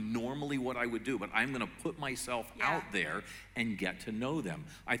not be normally what I would do, but I'm going to put myself out there and get to know them.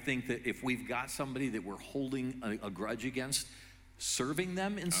 I think that if we've got somebody that we're holding a grudge against, serving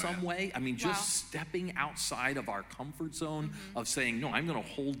them in some way, I mean, just stepping outside of our comfort zone of saying, no, I'm going to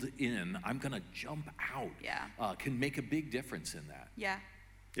hold in, I'm going to jump out, can make a big difference in that. Yeah.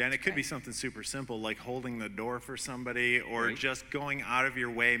 Yeah, and it could be something super simple, like holding the door for somebody, or just going out of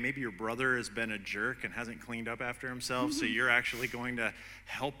your way. Maybe your brother has been a jerk and hasn't cleaned up after himself, so you're actually going to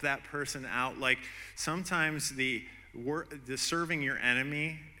help that person out. Like, sometimes the serving your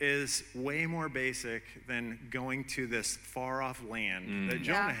enemy is way more basic than going to this far-off land that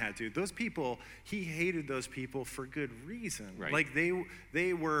Jonah had to. Those people, he hated those people for good reason. Right. Like,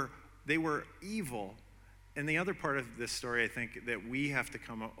 they were evil. And the other part of this story, I think, that we have to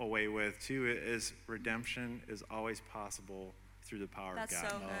come away with, too, is redemption is always possible through the power That's of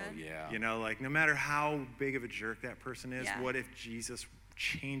God. so good. Oh, yeah. You know, like, no matter how big of a jerk that person is, Yeah. what if Jesus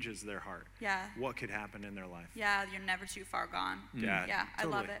changes their heart? Yeah. What could happen in their life? Yeah, you're never too far gone. Yeah, Yeah, I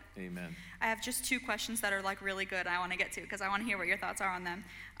love it. Amen. I have just 2 questions that are, like, really good I want to get to because I want to hear what your thoughts are on them.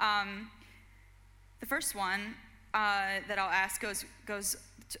 The first one that I'll ask goes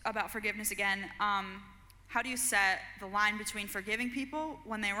about forgiveness again. How do you set the line between forgiving people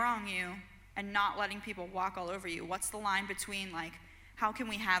when they wrong you and not letting people walk all over you? What's the line between, like, how can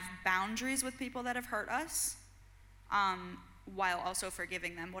we have boundaries with people that have hurt us while also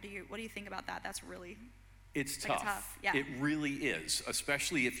forgiving them? What do you think about that? That's really... It's tough. Yeah. It really is,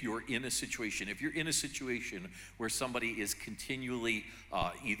 especially if you're in a situation. If you're in a situation where somebody is continually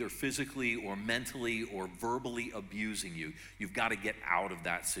either physically or mentally or verbally abusing you, you've got to get out of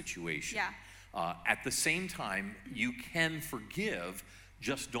that situation. Yeah. At the same time, you can forgive,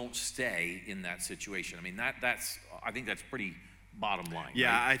 just don't stay in that situation. I mean, I think that's pretty bottom line.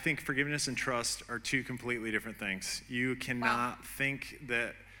 Yeah, right? I think forgiveness and trust are 2 completely different things. You cannot think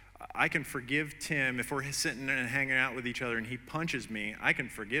that I can forgive Tim if we're sitting and hanging out with each other and he punches me. I can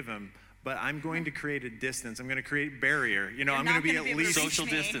forgive him, but I'm going to create a distance. I'm going to create a barrier. You know, I'm going to be at least social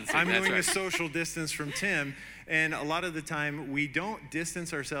distance. I'm going to social distance from Tim. And a lot of the time, we don't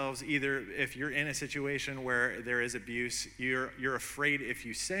distance ourselves either. If you're in a situation where there is abuse, you're afraid if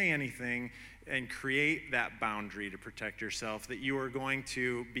you say anything and create that boundary to protect yourself that you are going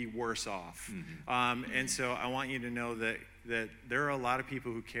to be worse off. And so I want you to know that there are a lot of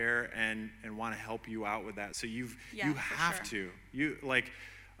people who care and want to help you out with that. So you have to.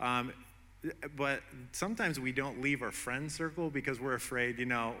 But sometimes we don't leave our friend circle because we're afraid, you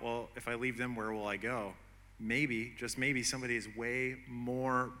know, well, if I leave them, where will I go? Maybe, just maybe, somebody is way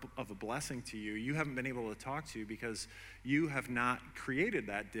more of a blessing to you. You haven't been able to talk to because you have not created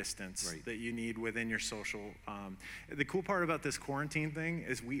that distance that you need within your social. The cool part about this quarantine thing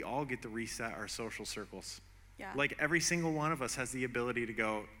is we all get to reset our social circles. Yeah. Like, every single one of us has the ability to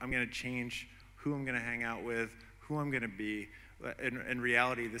go, I'm going to change who I'm going to hang out with, who I'm going to be. In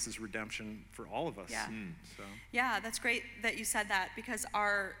reality, this is redemption for all of us. Yeah. So. Yeah, that's great that you said that because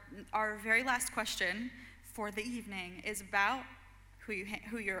our very last question for the evening is about who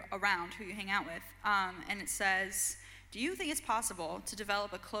you're around, who you hang out with. And it says, do you think it's possible to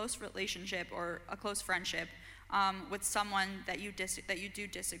develop a close relationship or a close friendship with someone that you do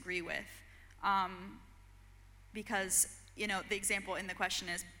disagree with? Because, you know, the example in the question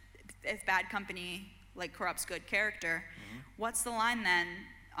is if bad company, like, corrupts good character, what's the line then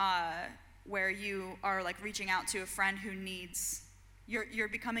where you are like reaching out to a friend who needs, you're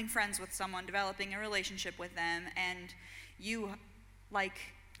becoming friends with someone, developing a relationship with them, and you like.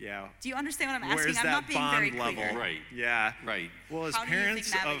 Yeah. Do you understand what I'm asking? Where's I'm that not being bond very level? clear. Right. Yeah. Right. Well, as How do you think parents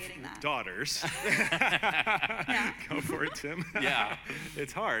of navigating that? daughters, go for it, Tim. Yeah.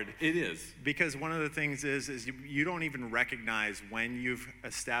 It's hard. It is. Because one of the things is you don't even recognize when you've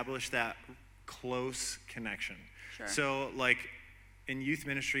established that close connection. Sure. So, like, in youth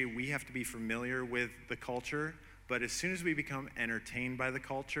ministry, we have to be familiar with the culture, but as soon as we become entertained by the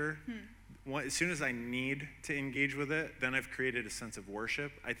culture, as soon as I need to engage with it, then I've created a sense of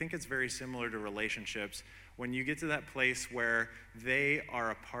worship. I think it's very similar to relationships. When you get to that place where they are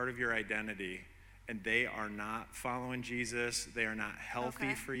a part of your identity and they are not following Jesus, they are not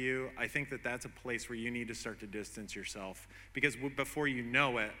healthy for you, I think that that's a place where you need to start to distance yourself. Because before you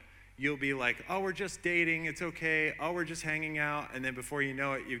know it, you'll be like, oh, we're just dating, it's okay. Oh, we're just hanging out. And then before you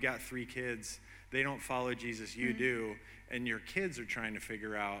know it, you've got 3 kids. They don't follow Jesus, you do. And your kids are trying to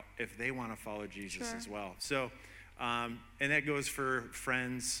figure out if they want to follow Jesus as well. So, and that goes for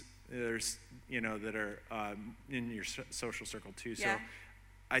friends. There's, that are in your social circle too. Yeah. So,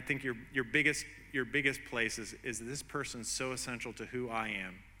 I think your biggest place is this person so essential to who I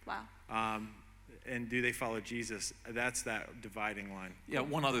am. Wow. And do they follow Jesus? That's that dividing line. Yeah,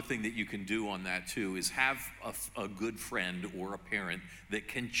 one other thing that you can do on that too is have a good friend or a parent that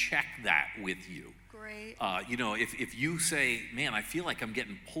can check that with you. Great. If you say, man, I feel like I'm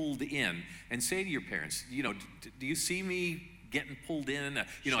getting pulled in, and say to your parents, do you see me getting pulled in?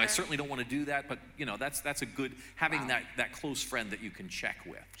 I certainly don't want to do that, but that's a good, having that close friend that you can check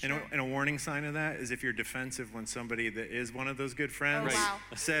with. And a warning sign of that is if you're defensive when somebody that is one of those good friends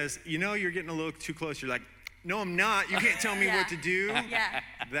says, you're getting a little too close, you're like, no, I'm not. You can't tell me what to do. Yeah.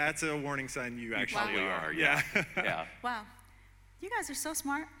 That's a warning sign you actually are. Yeah. Yeah. Wow. You guys are so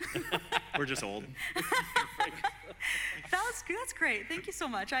smart. We're just old. That's great. Thank you so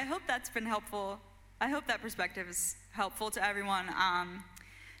much. I hope that's been helpful. I hope that perspective is helpful to everyone.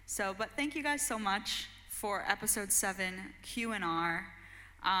 But thank you guys so much for episode 7, Q&R.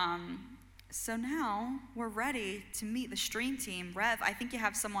 So now we're ready to meet the stream team. Rev, I think you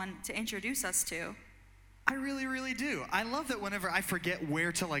have someone to introduce us to. I really, really do. I love that whenever I forget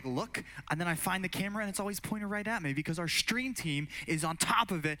where to look, and then I find the camera and it's always pointed right at me because our stream team is on top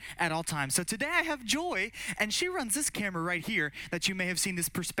of it at all times. So today I have Joy, and she runs this camera right here that you may have seen, this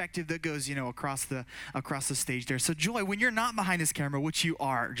perspective that goes, across the stage there. So Joy, when you're not behind this camera, which you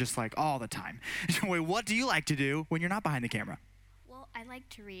are just all the time, Joy, what do you like to do when you're not behind the camera? Well, I like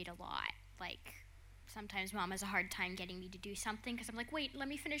to read a lot. Sometimes Mom has a hard time getting me to do something because I'm like, wait, let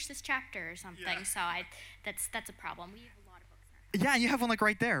me finish this chapter or something. Yeah. So that's a problem. We have a lot of books in our house. Yeah, you have one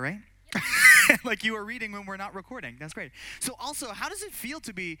right there, right? Yep. You are reading when we're not recording. That's great. So also, how does it feel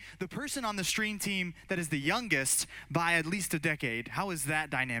to be the person on the stream team that is the youngest by at least a decade? How is that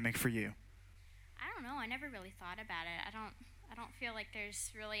dynamic for you? I don't know. I never really thought about it. I don't feel like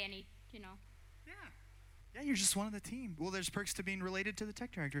there's really any, Yeah, you're just one of the team. Well, there's perks to being related to the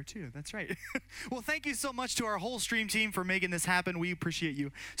tech director, too. That's right. Well, thank you so much to our whole stream team for making this happen. We appreciate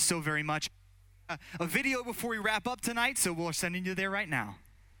you so very much. A video before we wrap up tonight, so we're sending you there right now.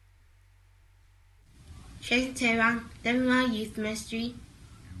 Shake Tehran, Denmark Youth Ministry.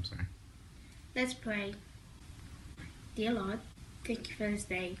 I'm sorry. Let's pray. Dear Lord, thank you for this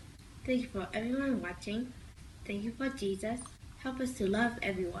day. Thank you for everyone watching. Thank you for Jesus. Help us to love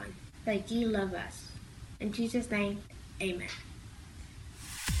everyone like you love us. In Jesus' name, amen.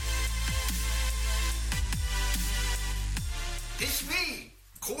 It's me,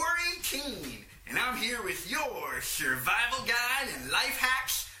 Corey Keene, and I'm here with your survival guide and life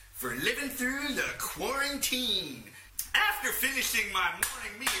hacks for living through the quarantine. After finishing my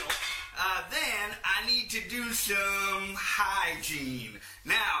morning meal, then I need to do some hygiene.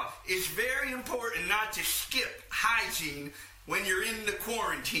 Now, it's very important not to skip hygiene when you're in the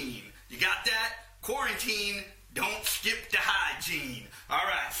quarantine. You got that? Quarantine, don't skip the hygiene. All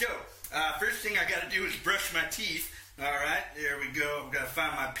right, so first thing I got to do is brush my teeth. All right, there we go. I've got to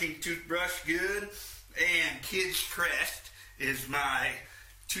find my pink toothbrush, good. And Kids Crest is my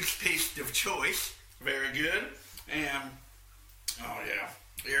toothpaste of choice. Very good. And, oh yeah,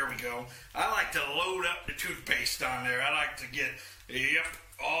 there we go. I like to load up the toothpaste on there. I like to get,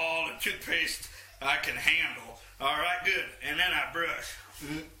 all the toothpaste I can handle. All right, good. And then I brush.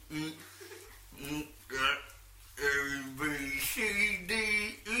 A, B, C, D,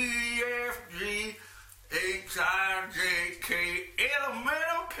 E, F, G, H, I, J, K, L, M, N,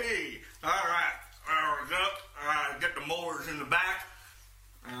 O, P. All right, there we go. Get the molars in the back.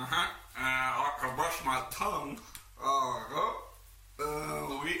 I brush my tongue.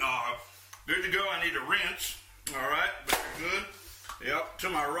 We are good to go. I need to rinse. All right, very good. Yep, to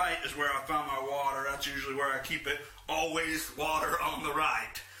my right is where I found my water. That's usually where I keep it. Always water on the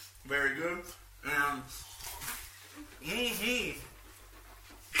right. Very good.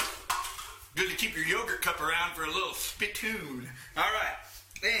 Good to keep your yogurt cup around for a little spittoon. All right,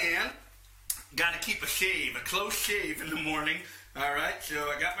 and got to keep a close shave in the morning. All right, so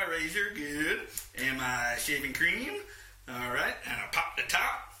I got my razor, good, and my shaving cream. All right, and I pop the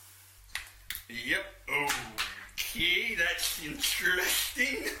top. Yep. Okay, that's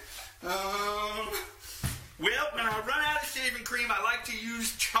interesting. Well, when I run out of shaving cream, I like to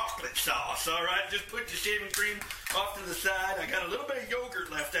use chocolate sauce, all right? Just put the shaving cream off to the side. I got a little bit of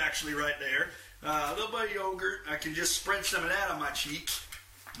yogurt left, actually, right there. A little bit of yogurt. I can just spread some of that on my cheeks,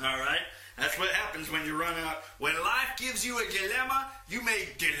 all right? That's what happens when you run out. When life gives you a dilemma, you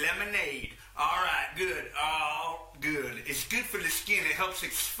make dilemonade. All right, good. Oh, good. It's good for the skin. It helps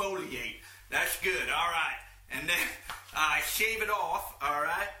exfoliate. That's good. All right. And then I shave it off, all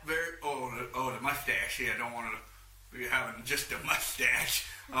right? The mustache. Yeah, I don't want to be having just a mustache.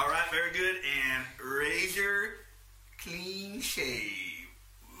 All right, very good. And razor, clean shave.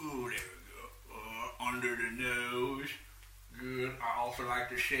 Ooh, there we go. Under the nose. Good. I also like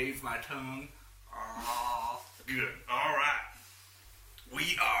to shave my tongue. Good. All right.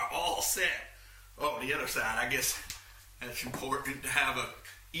 We are all set. Oh, the other side. I guess that's important to have a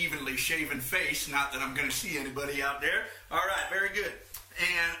evenly shaven face. Not that I'm going to see anybody out there. All right, very good.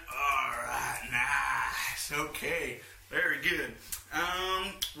 And all right, nice. Okay, very good.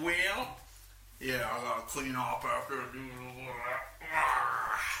 Well, yeah, I gotta clean off after I do that.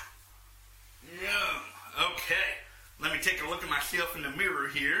 Yeah. Okay. Let me take a look at myself in the mirror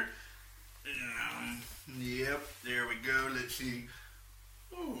here. Yep, there we go. Let's see.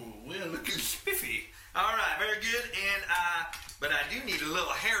 Oh, well, looking spiffy. All right, very good. And but I do need a little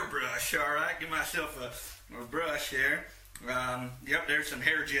hairbrush. All right, give myself a brush here. Yep, there's some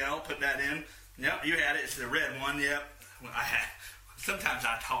hair gel. Put that in. Yep, you had it. It's the red one. Yep. Well, sometimes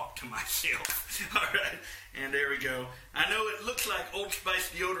I talk to myself. All right, and there we go. I know it looks like Old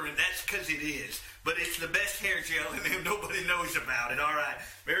Spice deodorant. That's because it is. But it's the best hair gel, and nobody knows about it. All right,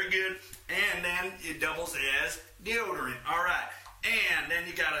 very good. And then it doubles as deodorant. All right, and then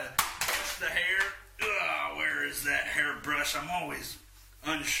you gotta brush the hair. Where is that hairbrush? I'm always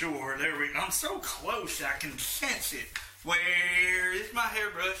unsure. There we go. I'm so close, I can sense it. Where is my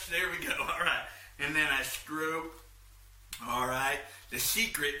hairbrush? There we go. All right, and then I stroke. All right, the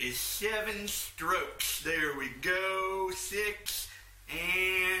secret is 7 strokes. There we go. 6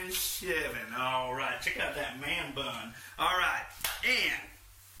 and 7. All right, check out that man bun. All right, and,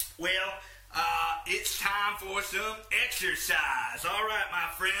 well, it's time for some exercise. All right, my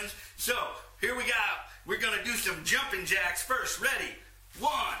friends. So, here we go. We're going to do some jumping jacks first. Ready? 1,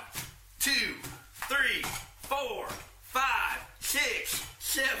 2, 3, 4, 5, 6,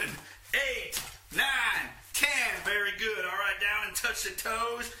 7, 8, 9, 10. Very good. All right, down and touch the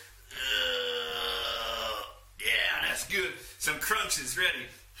toes. Yeah, that's good. Some crunches. Ready?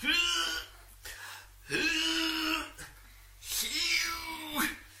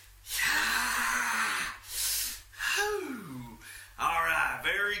 All right,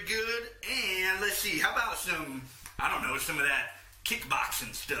 very good. And let's see, how about some, I don't know, some of that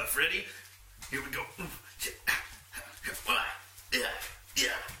kickboxing stuff. Ready? Here we go.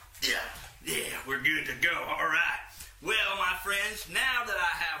 Yeah, we're good to go. All right. Well, my friends, now that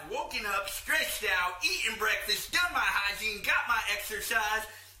I have woken up, stretched out, eaten breakfast, done my hygiene, got my exercise,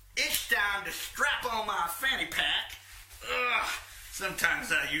 it's time to strap on my fanny pack.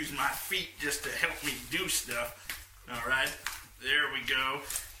 Sometimes I use my feet just to help me do stuff. All right, there we go.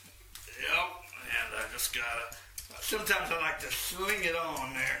 Yep, and I just gotta, sometimes I like to sling it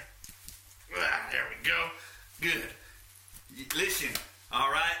on there. There we go. Good. Listen. All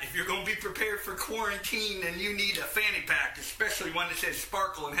right, if you're going to be prepared for quarantine, then you need a fanny pack, especially one that says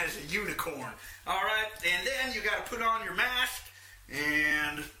sparkle and has a unicorn. All right, and then you got to put on your mask,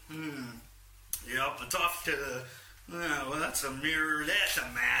 and, yep, it's off to the, well, that's a mirror, that's a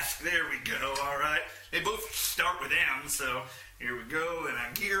mask, there we go, all right. They both start with M, so here we go, and I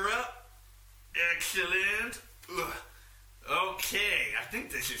gear up. Excellent. Okay, I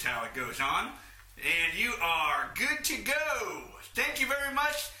think this is how it goes on. And you are good to go. Thank you very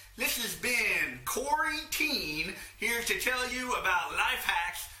much. This has been Corey Teen here to tell you about life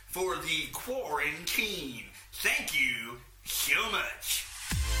hacks for the quarantine. Thank you so much.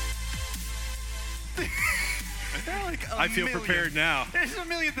 There are like a I feel million. prepared now. There's a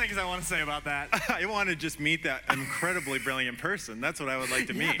million things I want to say about that. I want to just meet that incredibly brilliant person. That's what I would like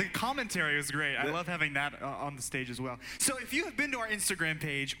to Yeah, meet. the commentary was great. I love having that on the stage as well. So if you have been to our Instagram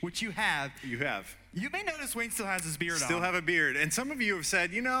page, which you have, you may notice Wayne still has his beard on. Still have a beard. And some of you have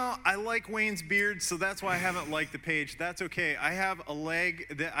said, you know, I like Wayne's beard, so that's why I haven't liked the page. That's okay. I have a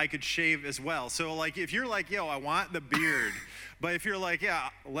leg that I could shave as well. So, like, if you're like, yo, I want the beard, but if you're like, yeah,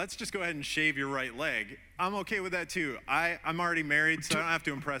 let's just go ahead and shave your right leg, I'm okay with that too. I'm already married, so I don't have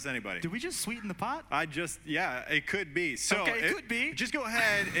to impress anybody. Did we just sweeten the pot? Yeah, it could be. So okay, it could be. Just go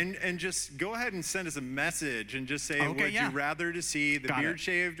ahead and just go ahead and send us a message and just say, would you rather to see the beard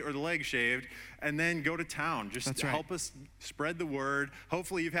shaved or the leg shaved? And then go to town. Just help us spread the word.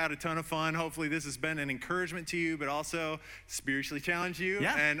 Hopefully you've had a ton of fun. Hopefully this has been an encouragement to you, but also spiritually challenge you.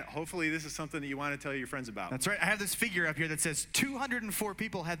 Yeah. And hopefully this is something that you want to tell your friends about. That's right. I have this figure up here that says 204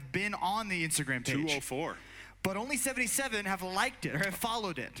 people have been on the Instagram page. 204. But only 77 have liked it or have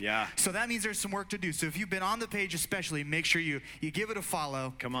followed it. Yeah. So that means there's some work to do. So if you've been on the page especially, make sure you give it a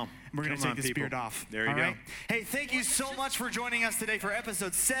follow. Come on. We're going to take this beard off. There you All go. right? Hey, thank you so much for joining us today for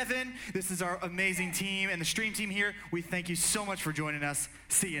episode 7. This is our amazing team and the stream team here. We thank you so much for joining us.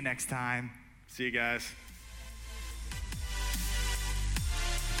 See you next time. See you guys.